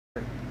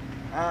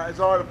It's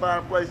hard to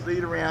find a place to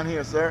eat around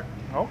here, sir.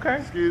 Okay.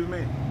 Excuse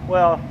me.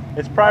 Well,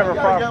 it's private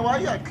property. Why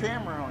you got a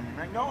camera on you,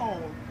 man? Go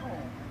on, go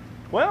on.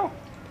 Well,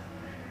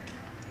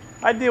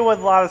 I deal with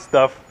a lot of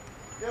stuff.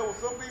 Yeah, well,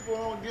 some people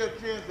don't get a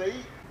chance to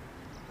eat.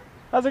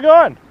 How's it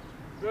going?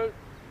 Good.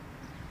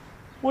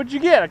 What'd you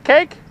get? A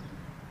cake?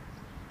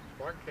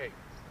 What cake?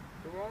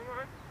 You want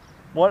one?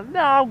 What?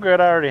 No, I'm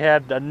good. I already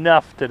had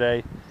enough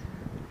today.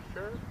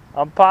 Sure.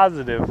 I'm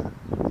positive.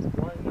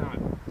 Why not?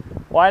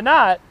 Why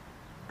not?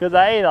 Because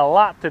I ate a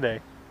lot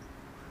today.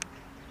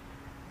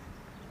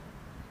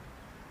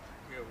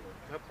 You have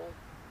a couple?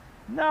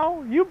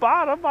 No, you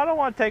bought them. I don't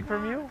want to take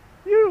from you.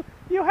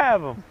 You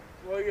have them.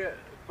 Well, yeah,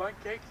 bun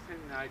cakes,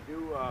 and I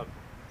do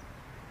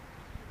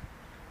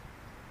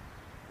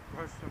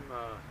across from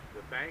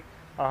the bank.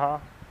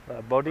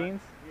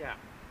 Bodines? Yeah.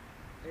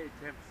 Hey,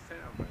 10%.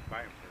 I'm gonna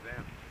buy them for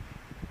them.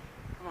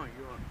 Come on,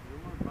 you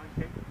want bun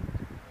cake?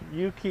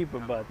 You keep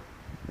them, bud.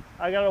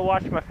 I gotta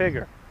watch my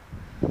figure.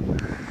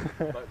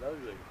 But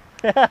ugly.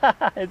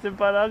 Is it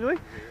butt ugly?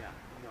 Yeah.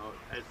 No,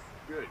 that's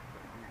good. You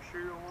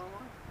sure you don't want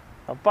one?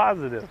 I'm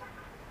positive.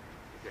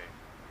 Okay.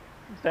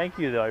 Thank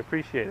you, though. I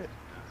appreciate it.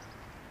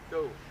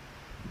 So,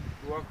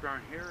 you walk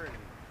around here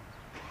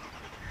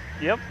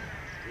and Yep.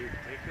 you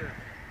take her.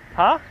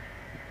 Huh?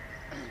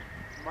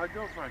 My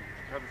girlfriend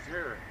comes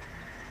here.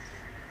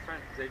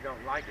 Friends, they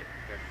don't like it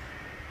because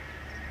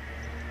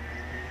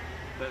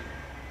it doesn't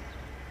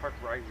park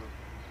right with,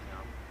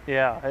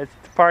 Yeah, the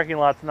parking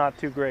lot's not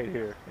too great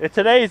here.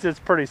 Today's it's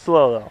pretty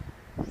slow though.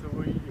 So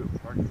what do you do?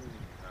 Parking?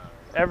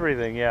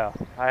 Everything, yeah.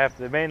 I have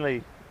to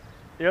mainly.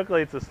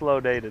 Luckily, it's a slow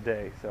day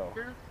today, so.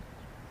 Here?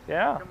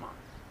 Yeah. Come on.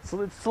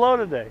 So it's slow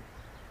today.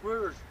 We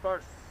were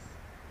supposed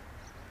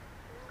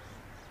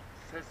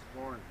to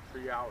more than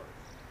 3 hours.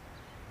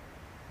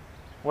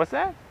 What's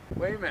that?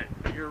 Wait a minute,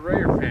 you're a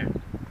Raider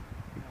fan.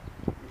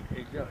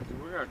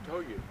 We're gonna tow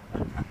you.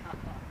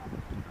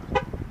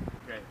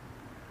 Okay.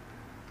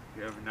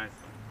 You have a nice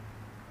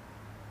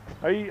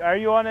one. Are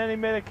you on any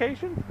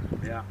medication?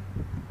 Yeah.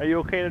 Are you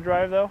okay to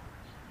drive though?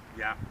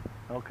 Yeah.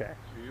 Okay.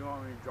 Do you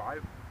want me to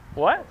drive?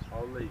 What?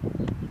 I'll leave.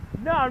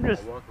 No, I'm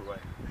just. I'll walk away.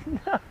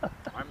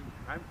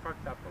 I'm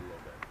fucked up a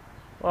little bit.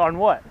 Well, on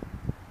what?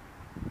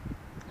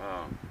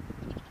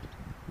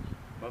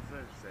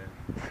 Muffins and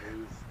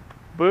booze.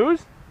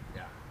 Booze?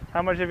 Yeah.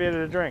 How much have you had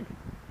to drink?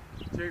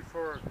 3,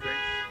 4 drinks.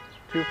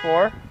 2,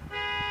 4?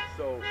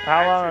 So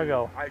How long actually,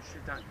 ago? I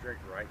should not drink,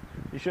 right?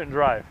 You shouldn't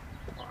drive.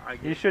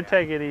 You should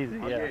take it easy.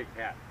 I'll yeah. get a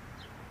cab.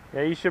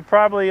 Yeah, you should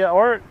probably,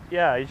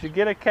 you should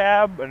get a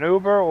cab, an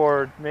Uber,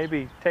 or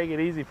maybe take it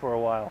easy for a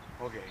while.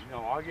 Okay,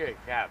 no, I'll get a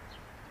cab.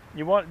 Do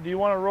you want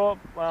to roll up?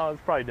 Well,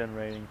 it's probably done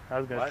raining. I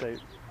was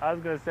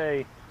gonna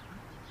say,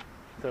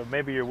 so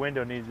maybe your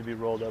window needs to be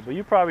rolled up, but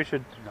you probably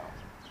should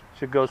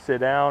go sit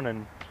down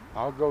and.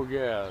 I'll go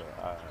get a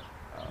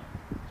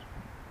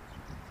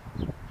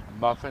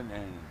muffin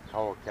and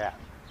call a cab.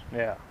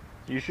 Yeah,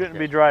 you shouldn't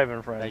be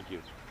driving, friend. Thank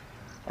you.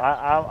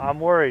 I'm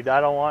worried. I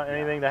don't want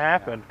anything to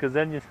happen because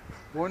then you.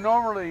 Well,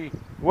 normally.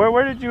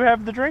 Where did you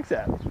have the drinks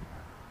at?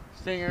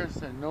 Stingers,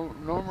 and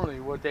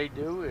normally what they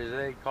do is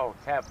they call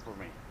a cab for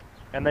me.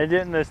 And they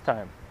didn't this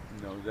time.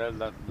 No, they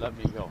let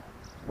me go.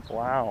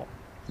 Wow.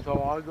 So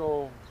I'll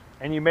go.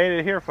 And you made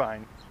it here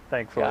fine,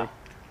 thankfully. Yeah.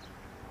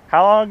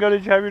 How long ago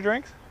did you have your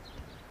drinks?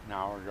 An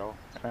hour ago.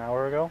 An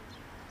hour ago?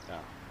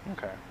 Yeah.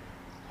 Okay.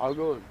 I'll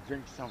go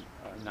drink some,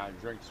 not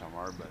drink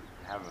somewhere, but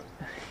have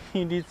a.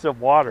 You need some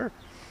water.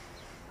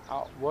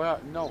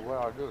 What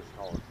I'll do is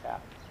call a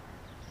cab.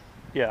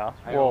 Yeah.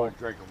 I don't want to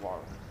drink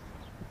water.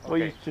 Well,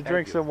 you should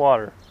drink some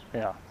water.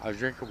 Yeah. I'll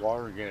drink the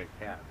water and get a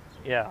cab.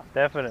 Yeah,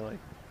 definitely.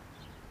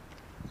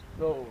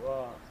 So,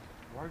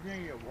 where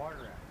can you get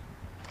water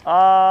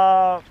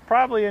at?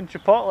 Probably in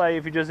Chipotle.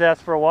 If you just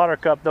ask for a water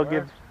cup, they'll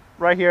give.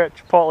 Right here at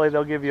Chipotle,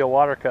 they'll give you a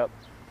water cup.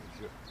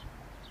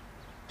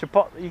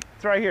 Chipotle,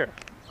 it's right here.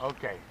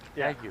 Okay.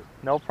 Yeah. Thank you.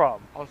 No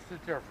problem. I'll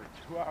sit there for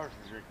 2 hours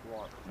and drink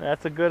water.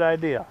 That's a good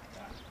idea.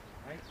 Yeah.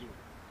 Thank you.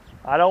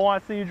 I don't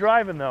want to see you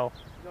driving though.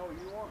 No,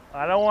 you won't.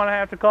 I don't want to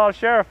have to call a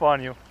sheriff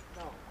on you.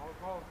 No, I'll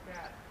call a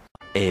cab.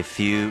 A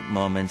few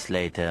moments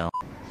later.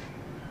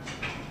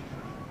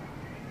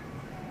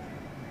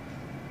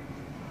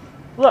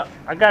 Look,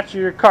 I got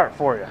you your cart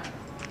for you.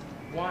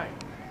 Why?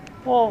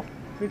 Well,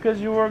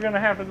 because you were going to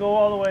have to go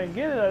all the way and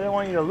get it. I didn't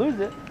want you to lose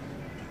it.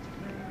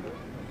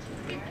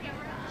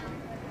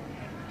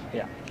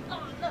 Yeah.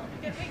 Oh, look,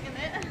 you're making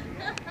it.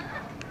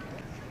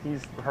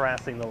 He's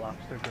harassing the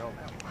lobster girl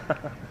now.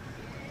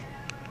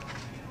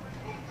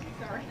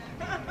 Sorry.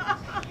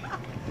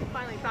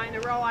 Finally find a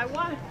row I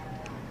want.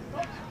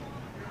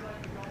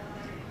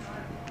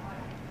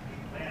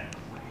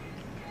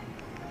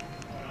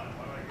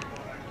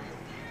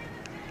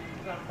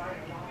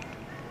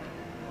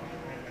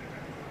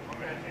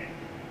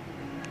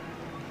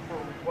 For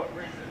what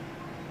reason?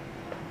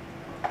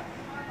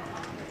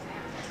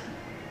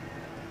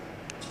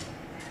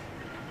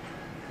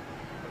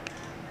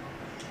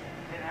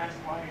 Can I ask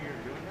why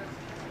you're doing this?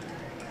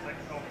 It's like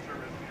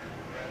self-service.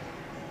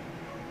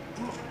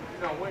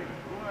 No, wait,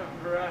 who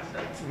harassed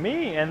that?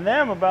 Me and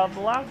them about the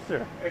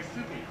lobster.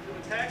 Excuse me,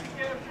 did the taxi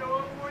cab show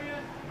up for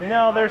you?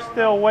 No, they're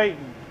still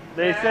waiting.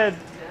 They said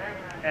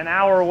an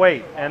hour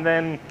wait, and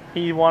then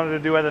he wanted to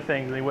do other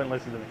things and he wouldn't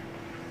listen to me.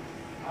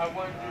 I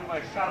want to do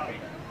my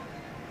shopping.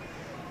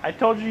 I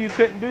told you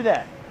couldn't do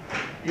that.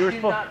 You were did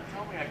supposed. not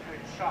tell me I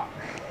couldn't shop.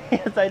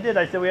 Yes, I did.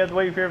 I said we have to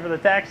wait here for the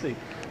taxi,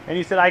 and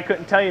you said I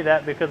couldn't tell you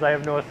that because I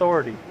have no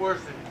authority.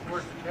 Where's the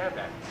cab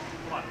at?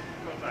 Come on,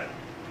 go inside.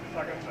 Let's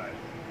talk outside.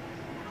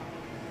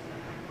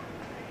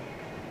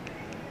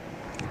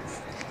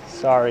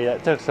 Sorry,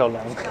 that took so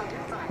long.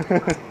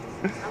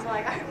 I'm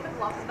like, I put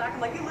lobster back.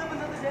 I'm like, you live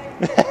another day.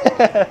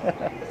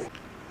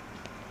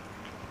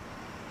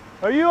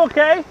 Are you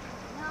okay? No,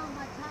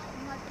 my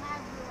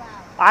tag blew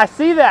out. I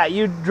see that.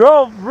 You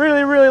drove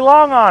really, really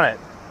long on it.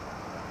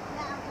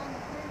 Yeah, I was on the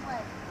freeway.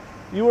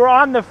 You were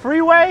on the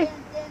freeway?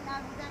 And then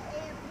I was at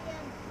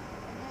AFPN,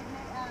 and then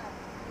they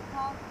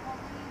called the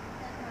police,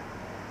 and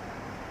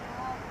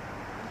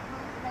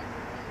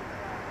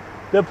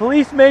The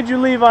police made you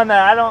leave on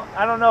that.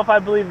 I don't know if I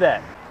believe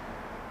that.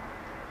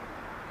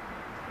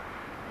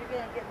 you're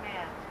gonna get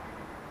mad.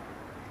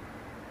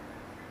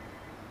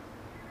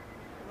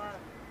 A lot of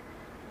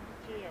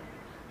kids.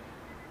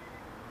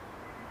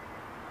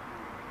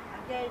 I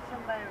gave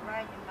somebody a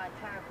ride and my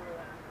tire blew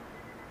out.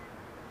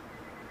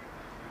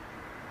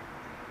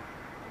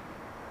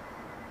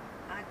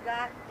 I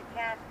got the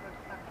cash for the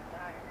fucking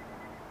tire.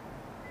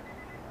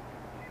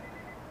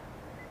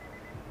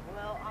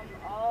 Well, I'm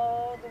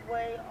all the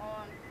way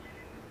on,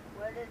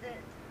 what is it?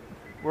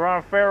 We're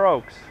on Fair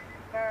Oaks.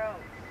 Fair Oaks.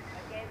 I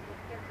gave the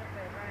kids a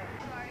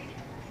ride. Sorry.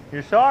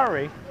 You're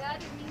sorry. Yeah, I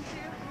didn't mean to.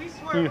 We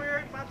swear You- we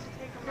were about to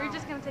take them We're out.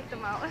 just gonna take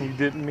them out. You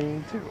didn't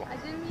mean to. I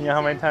didn't mean You know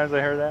how many to. times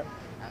I heard that?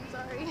 I'm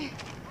sorry.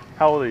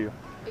 How old are you?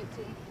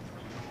 18.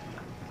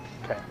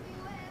 Okay.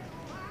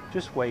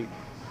 Just wait.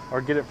 Or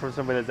get it from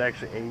somebody that's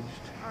actually aged.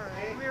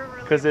 Alright. We were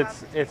really Because about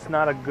to it's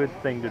not a good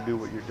thing to do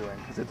what you're doing.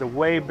 Because it's a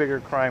way bigger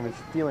crime in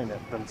stealing it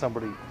than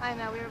somebody. I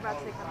know, we were about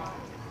to take them out.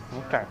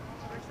 Okay.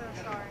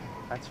 We're so sorry.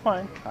 That's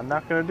fine. I'm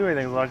not going to do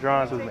anything as long as you're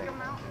honest with me. Take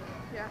them out?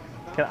 Yeah.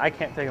 I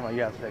can't take them out.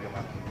 You have to take them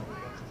out.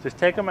 Just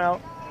take them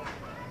out,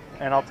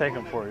 and I'll take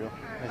them for you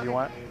if you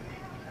want.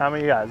 How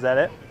many you got? Is that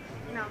it?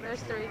 No, there's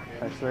 3.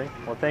 That's 3.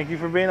 Well, thank you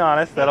for being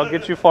honest. That'll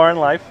get you far in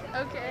life.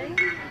 Okay.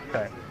 Okay. We're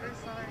sorry.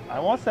 I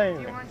won't say Do you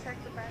anything. want to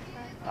check the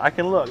backpack? I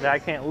can look. I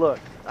can't look.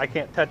 I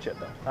can't touch it,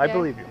 though. I Yeah,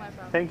 believe you. my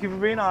problem. Thank you for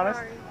being honest.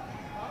 Sorry.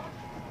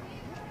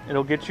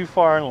 It'll get you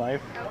far in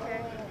life.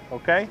 Okay.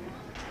 Okay?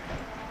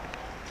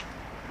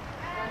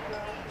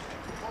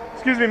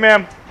 Excuse me,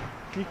 ma'am.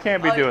 You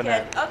can't be Oh, you doing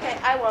can't? that. Okay,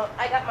 I won't.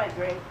 I got my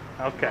drink.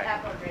 Okay.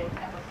 Apple drink,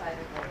 apple cider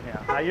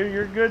drink. Yeah.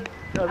 You're good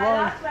as I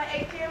long as. lost my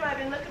ATM. I've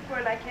been looking for it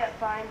and I can't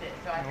find it,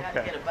 so I've got to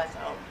Okay. get a bus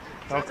home.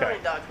 So it's Okay. only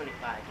 $1.25.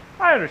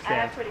 I I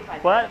understand. have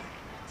 25 But cents.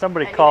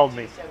 somebody I need called a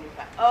me,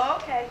 $2.75. Oh,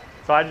 okay.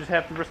 so I just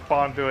have to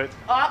respond to it.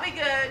 Oh, I'll be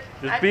good.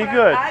 Just be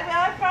good. I will,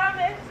 I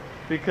promise.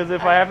 Because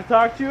if I have to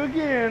talk to you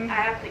again. I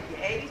have to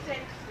get 86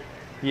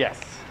 Yes.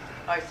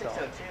 or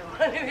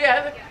 602.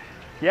 yeah.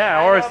 Yeah,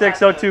 I or a know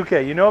about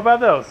 602K. You know about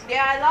those?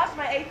 Yeah, I lost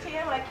my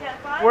ATM. I can't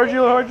find Where'd it.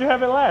 you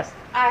have it last?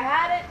 I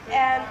had it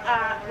and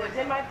it was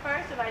in my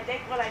purse, and I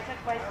think when I took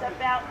my stuff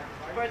out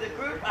for the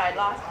group, I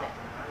lost it.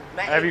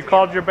 My Have you ATM.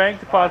 called your bank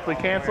to possibly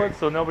cancel it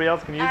so nobody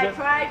else can use I it?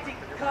 tried to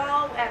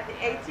call at the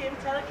ATM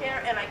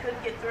telecare and I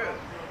couldn't get through.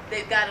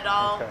 They've got it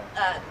all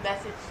Okay.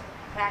 message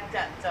packed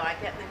up, so I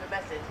can't leave a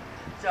message.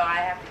 So I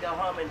have to go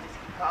home and just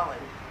keep calling.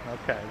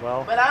 Okay,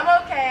 well, But I'm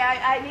okay.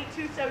 I need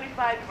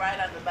 $2.75 to ride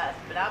on the bus,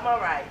 but I'm all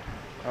right.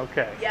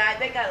 okay. Yeah, I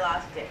think I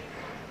lost it.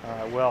 All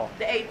right, well,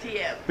 The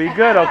ATM. be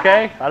good,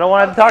 okay? I don't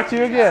want to talk to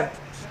you again.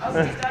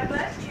 Okay, God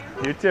bless you.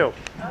 You too.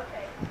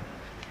 Okay.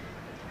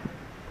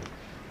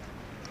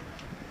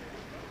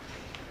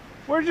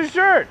 Where's your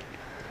shirt?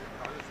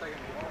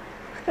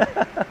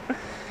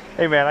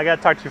 Hey man, I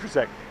gotta talk to you for a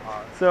sec.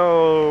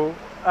 So,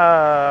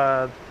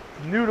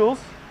 Noodles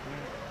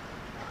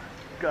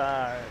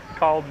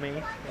called me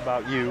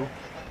about you.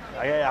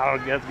 I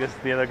don't guess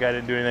the other guy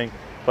didn't do anything.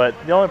 But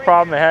the only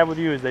problem they have with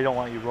you is they don't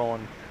want you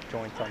rolling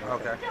joints on the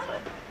Okay.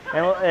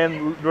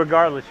 And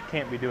regardless, you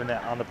can't be doing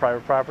that on the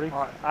private property.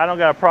 All right. I don't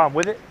got a problem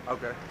with it.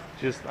 Okay.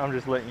 I'm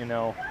just letting you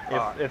know if, All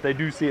right. if they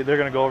do see it, they're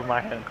gonna go over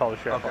my head and call the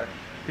sheriff. Okay.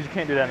 Because you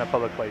can't do that in a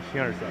public place.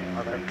 You understand?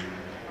 Okay.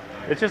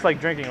 It's just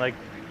like drinking. Like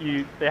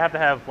they have to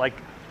have like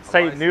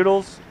say license.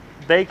 Noodles.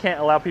 They can't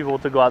allow people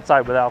to go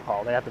outside with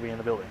alcohol. They have to be in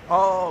the building.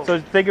 Oh. So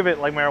think of it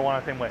like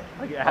marijuana, same way.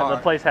 Like All the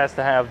right. place has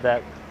to have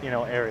that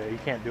area. You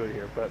can't do it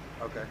here. But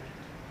Okay. you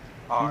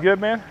All right.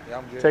 good, man? Yeah,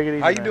 I'm good. Take it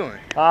easy. How you man. doing?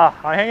 I'm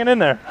hanging in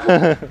there.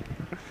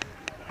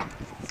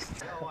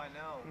 Oh, I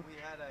know. We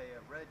had a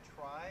red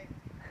tri,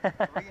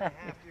 3.5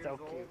 years So old.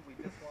 cute. We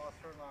just lost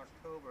her in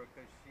October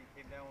because she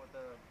came down with a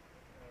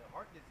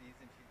heart disease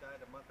and she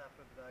died a month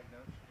after the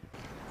diagnosis.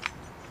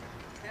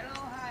 Hello,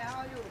 hi, how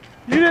are you?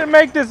 You didn't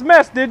make this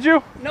mess, did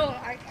you? No,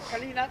 I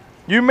clean up.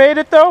 You made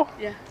it though?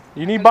 Yeah.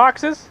 You need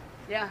boxes?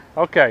 Yeah,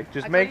 Okay,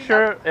 just I make cleaned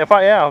sure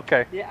yeah,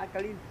 okay. yeah, I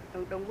clean.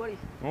 Don't worry.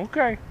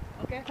 Okay.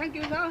 Okay, thank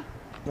you, sir.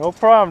 No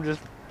problem.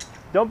 Just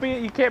Don't be.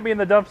 You can't be in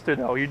the dumpster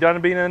though. You done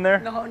being in there?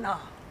 No, no.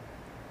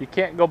 You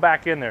can't go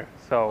back in there.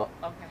 So,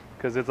 Okay.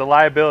 because it's a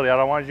liability. I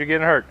don't want you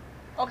getting hurt.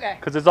 Okay.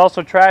 Because it's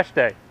also trash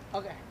day.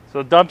 Okay.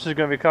 So the dumpster's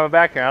gonna be coming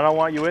back here. I don't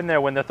want you in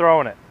there when they're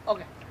throwing it.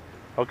 Okay.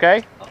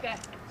 Okay? Okay.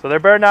 So there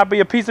better not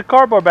be a piece of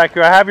cardboard back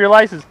here. I have your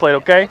license plate.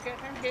 Okay? Okay.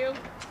 Thank you.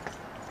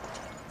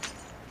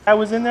 I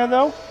was in there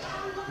though.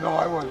 No,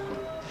 I wasn't.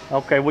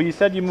 Okay. Well, you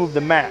said you moved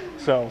the mat.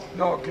 So.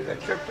 No, because I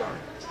tripped on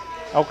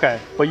it. Okay.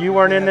 But you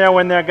weren't in there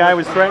when that guy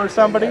was threatening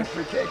somebody.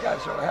 The cake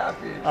got so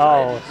happy.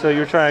 Oh, so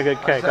you're trying to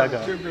get cake. I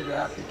got too it. big a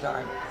happy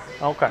time.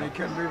 Okay. They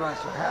couldn't believe I was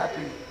so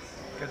happy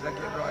because I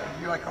get right.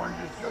 You like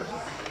oranges,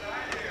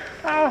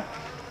 Joseph?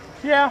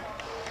 Yeah.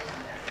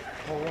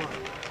 Hold on.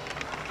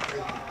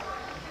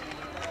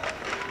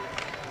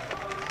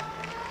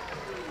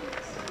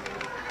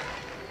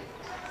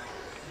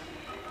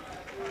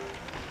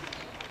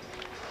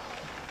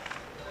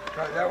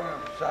 Right, that one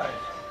up the size.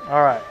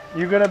 All right.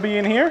 You gonna be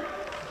in here?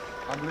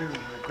 I'm leaving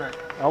really quick.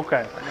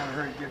 Okay. I gotta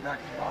hurry to get back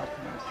to Boston,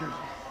 Massachusetts.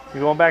 You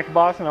going back to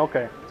Boston?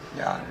 Okay.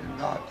 Yeah, and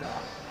not,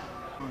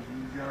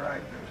 you're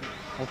right,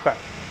 Joseph. Okay.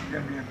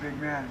 You're gonna be a big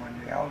man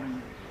when you're older.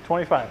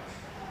 25.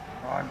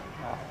 Well, I'm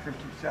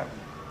 57.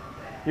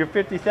 You're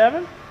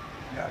 57?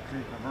 Yeah,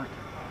 today's my birthday.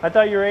 I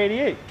thought you were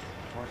 88.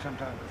 Well,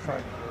 sometimes I try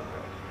to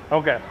do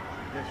Okay.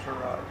 just for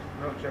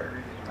military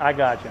reasons. I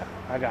got you.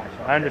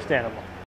 I understandable.